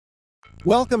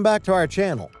Welcome back to our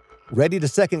channel. Ready to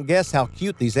second guess how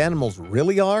cute these animals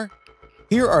really are?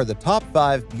 Here are the top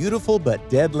 5 beautiful but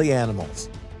deadly animals.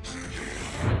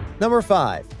 Number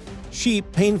 5. Sheep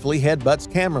painfully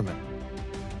headbutts cameraman.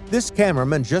 This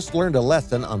cameraman just learned a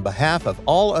lesson on behalf of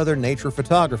all other nature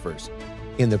photographers,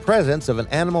 in the presence of an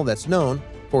animal that's known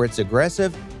for its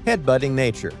aggressive, headbutting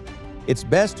nature. It's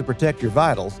best to protect your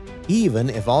vitals,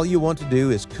 even if all you want to do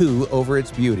is coo over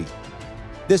its beauty.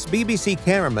 This BBC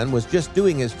cameraman was just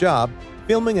doing his job,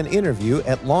 filming an interview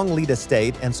at Longleat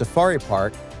Estate and Safari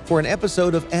Park for an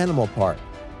episode of Animal Park.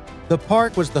 The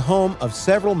park was the home of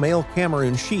several male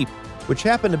Cameroon sheep, which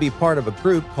happened to be part of a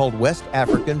group called West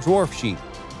African dwarf sheep,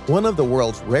 one of the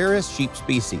world's rarest sheep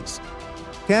species.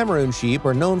 Cameroon sheep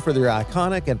are known for their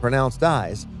iconic and pronounced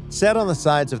eyes, set on the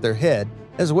sides of their head,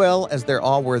 as well as their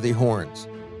awe-worthy horns.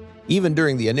 Even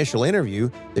during the initial interview,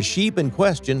 the sheep in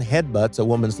question headbutts a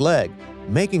woman's leg,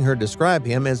 making her describe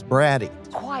him as bratty.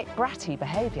 Quite bratty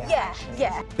behavior.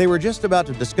 Yeah. They were just about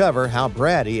to discover how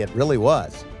bratty it really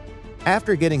was.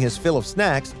 After getting his fill of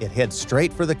snacks, it heads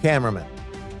straight for the cameraman.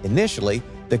 Initially,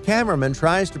 the cameraman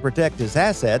tries to protect his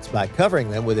assets by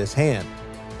covering them with his hand.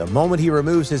 The moment he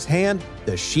removes his hand,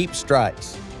 the sheep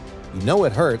strikes. You know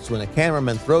it hurts when a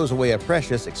cameraman throws away a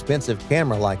precious, expensive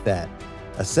camera like that.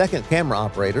 A second camera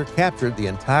operator captured the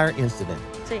entire incident.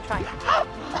 So you try.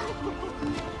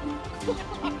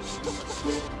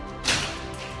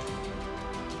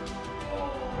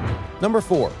 Number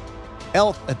 4.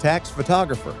 Elk Attacks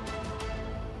Photographer.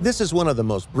 This is one of the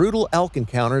most brutal elk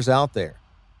encounters out there.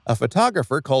 A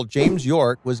photographer called James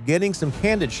York was getting some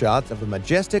candid shots of a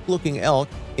majestic-looking elk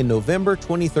in November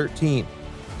 2013.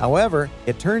 However,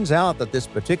 it turns out that this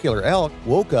particular elk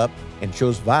woke up and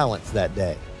chose violence that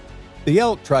day. The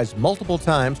elk tries multiple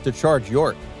times to charge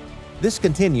York. This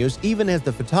continues even as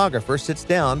the photographer sits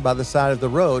down by the side of the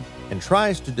road and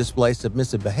tries to display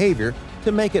submissive behavior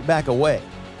to make it back away.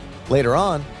 Later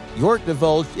on, York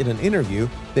divulged in an interview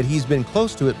that he's been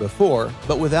close to it before,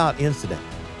 but without incident.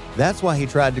 That's why he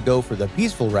tried to go for the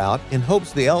peaceful route in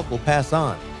hopes the elk will pass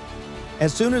on.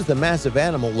 As soon as the massive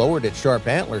animal lowered its sharp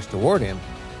antlers toward him,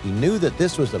 he knew that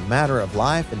this was a matter of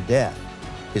life and death.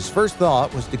 His first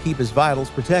thought was to keep his vitals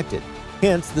protected,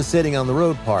 hence the sitting on the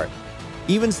road part.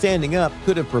 Even standing up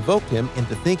could have provoked him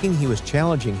into thinking he was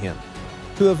challenging him.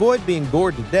 To avoid being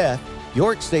gored to death,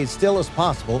 York stayed still as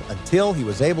possible until he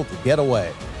was able to get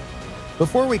away.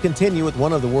 Before we continue with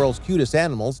one of the world's cutest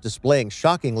animals displaying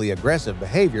shockingly aggressive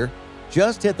behavior,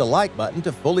 just hit the like button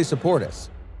to fully support us.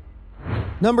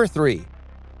 Number 3.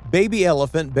 Baby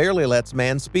elephant barely lets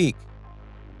man speak.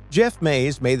 Jeff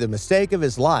Mays made the mistake of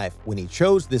his life when he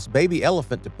chose this baby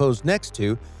elephant to pose next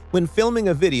to when filming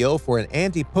a video for an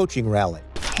anti-poaching rally.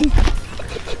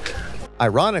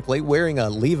 Ironically, wearing a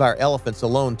 "Leave Our Elephants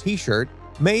Alone" t-shirt,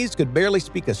 Mays could barely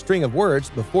speak a string of words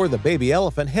before the baby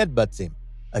elephant headbutts him,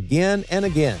 again and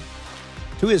again.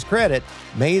 To his credit,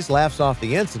 Mays laughs off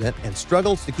the incident and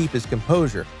struggles to keep his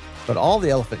composure, but all the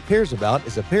elephant cares about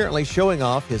is apparently showing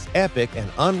off his epic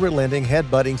and unrelenting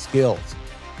headbutting skills.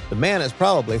 The man is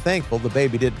probably thankful the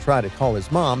baby didn't try to call his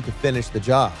mom to finish the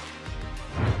job.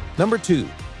 Number 2.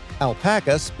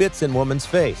 Alpaca spits in woman's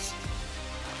face.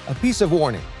 A piece of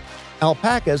warning: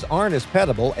 alpacas aren't as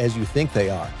pettable as you think they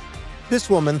are. This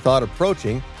woman thought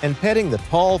approaching and petting the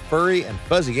tall, furry, and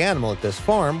fuzzy animal at this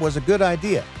farm was a good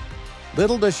idea.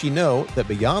 Little does she know that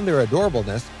beyond their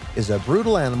adorableness is a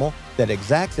brutal animal that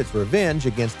exacts its revenge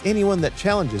against anyone that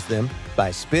challenges them by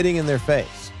spitting in their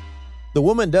face. The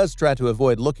woman does try to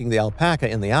avoid looking the alpaca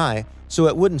in the eye so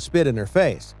it wouldn't spit in her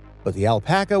face, but the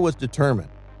alpaca was determined.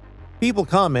 People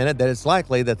commented that it's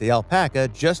likely that the alpaca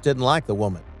just didn't like the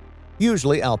woman.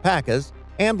 Usually alpacas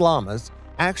and llamas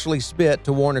actually spit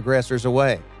to warn aggressors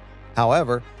away.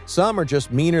 However, some are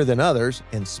just meaner than others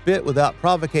and spit without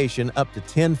provocation up to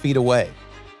 10 feet away.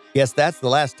 Guess that's the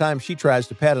last time she tries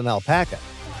to pet an alpaca.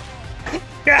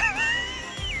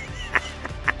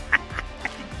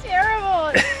 Terrible.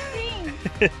 It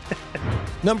stinks.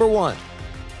 Number 1.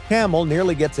 Camel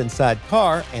nearly gets inside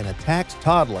car and attacks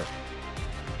toddler.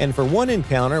 And for one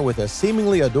encounter with a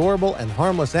seemingly adorable and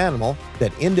harmless animal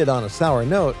that ended on a sour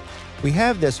note, we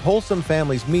have this wholesome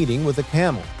family's meeting with a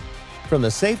camel. From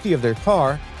the safety of their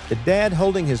car, the dad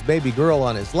holding his baby girl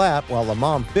on his lap while the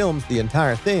mom films the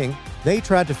entire thing, they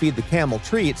try to feed the camel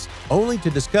treats, only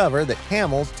to discover that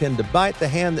camels tend to bite the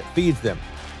hand that feeds them,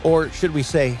 or should we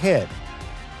say head.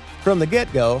 From the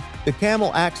get-go, the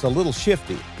camel acts a little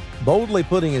shifty, boldly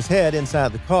putting his head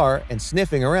inside the car and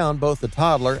sniffing around both the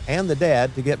toddler and the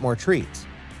dad to get more treats.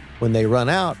 When they run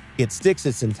out, it sticks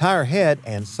its entire head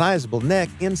and sizable neck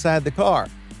inside the car,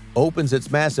 opens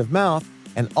its massive mouth,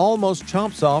 and almost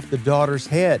chomps off the daughter's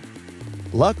head.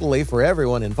 Luckily for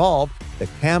everyone involved, the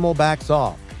camel backs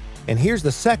off. And here's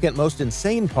the second most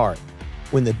insane part.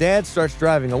 When the dad starts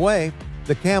driving away,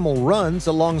 the camel runs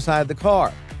alongside the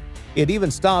car. It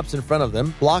even stops in front of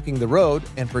them, blocking the road,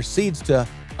 and proceeds to,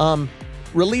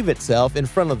 relieve itself in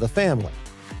front of the family.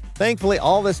 Thankfully,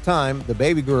 all this time, the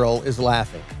baby girl is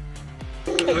laughing.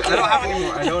 I don't have any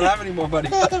more. I don't have any more, buddy.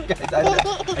 I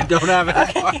don't have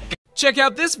any more. Check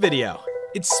out this video.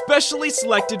 It's specially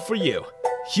selected for you.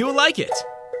 You'll like it.